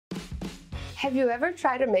Have you ever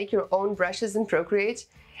tried to make your own brushes in Procreate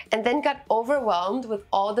and then got overwhelmed with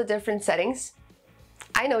all the different settings?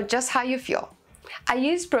 I know just how you feel. I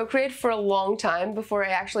used Procreate for a long time before I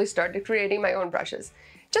actually started creating my own brushes,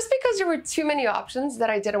 just because there were too many options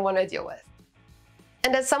that I didn't want to deal with.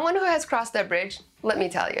 And as someone who has crossed that bridge, let me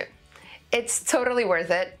tell you, it's totally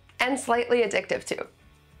worth it and slightly addictive too.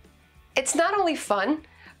 It's not only fun,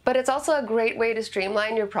 but it's also a great way to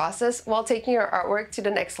streamline your process while taking your artwork to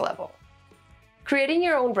the next level. Creating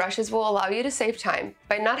your own brushes will allow you to save time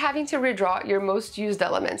by not having to redraw your most used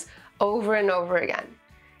elements over and over again.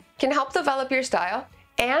 Can help develop your style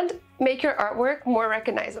and make your artwork more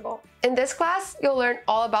recognizable. In this class, you'll learn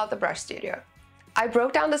all about the Brush Studio. I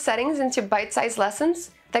broke down the settings into bite-sized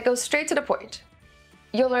lessons that go straight to the point.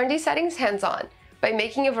 You'll learn these settings hands-on by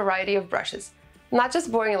making a variety of brushes, not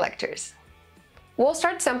just boring lectures. We'll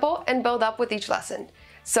start simple and build up with each lesson,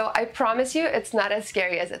 so I promise you it's not as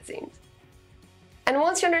scary as it seems. And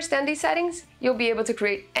once you understand these settings, you'll be able to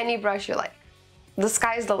create any brush you like. The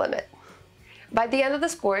sky's the limit. By the end of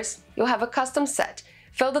this course, you'll have a custom set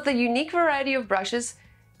filled with a unique variety of brushes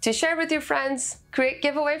to share with your friends, create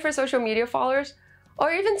giveaway for social media followers,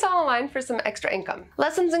 or even sell online for some extra income.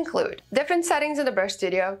 Lessons include different settings in the Brush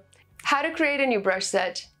Studio, how to create a new brush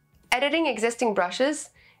set, editing existing brushes,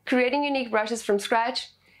 creating unique brushes from scratch,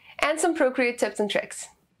 and some Procreate tips and tricks.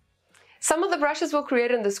 Some of the brushes we'll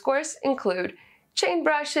create in this course include chain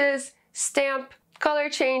brushes, stamp, color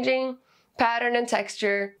changing, pattern and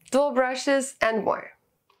texture, dual brushes, and more.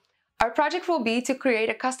 Our project will be to create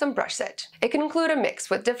a custom brush set. It can include a mix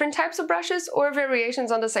with different types of brushes or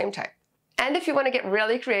variations on the same type. And if you want to get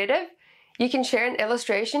really creative, you can share an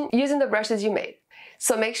illustration using the brushes you made.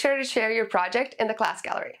 So make sure to share your project in the class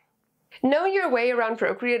gallery. Knowing your way around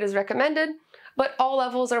Procreate is recommended, but all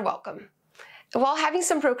levels are welcome. While having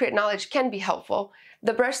some Procreate knowledge can be helpful,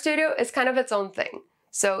 the Brush Studio is kind of its own thing.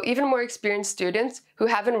 So even more experienced students who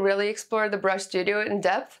haven't really explored the Brush Studio in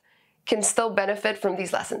depth can still benefit from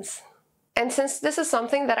these lessons. And since this is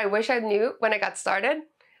something that I wish I knew when I got started,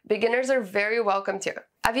 beginners are very welcome too.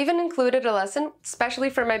 I've even included a lesson especially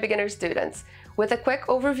for my beginner students with a quick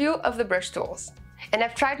overview of the brush tools. And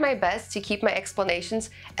I've tried my best to keep my explanations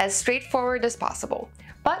as straightforward as possible.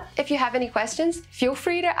 But if you have any questions, feel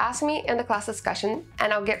free to ask me in the class discussion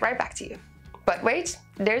and I'll get right back to you. But wait,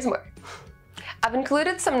 there's more. I've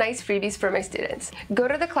included some nice freebies for my students. Go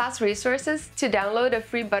to the class resources to download a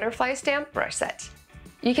free butterfly stamp brush set.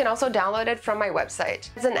 You can also download it from my website.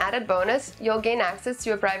 As an added bonus, you'll gain access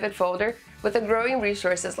to a private folder with a growing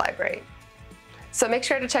resources library. So make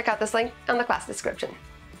sure to check out this link in the class description.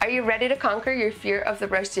 Are you ready to conquer your fear of the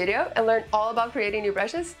Brush Studio and learn all about creating new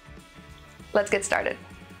brushes? Let's get started.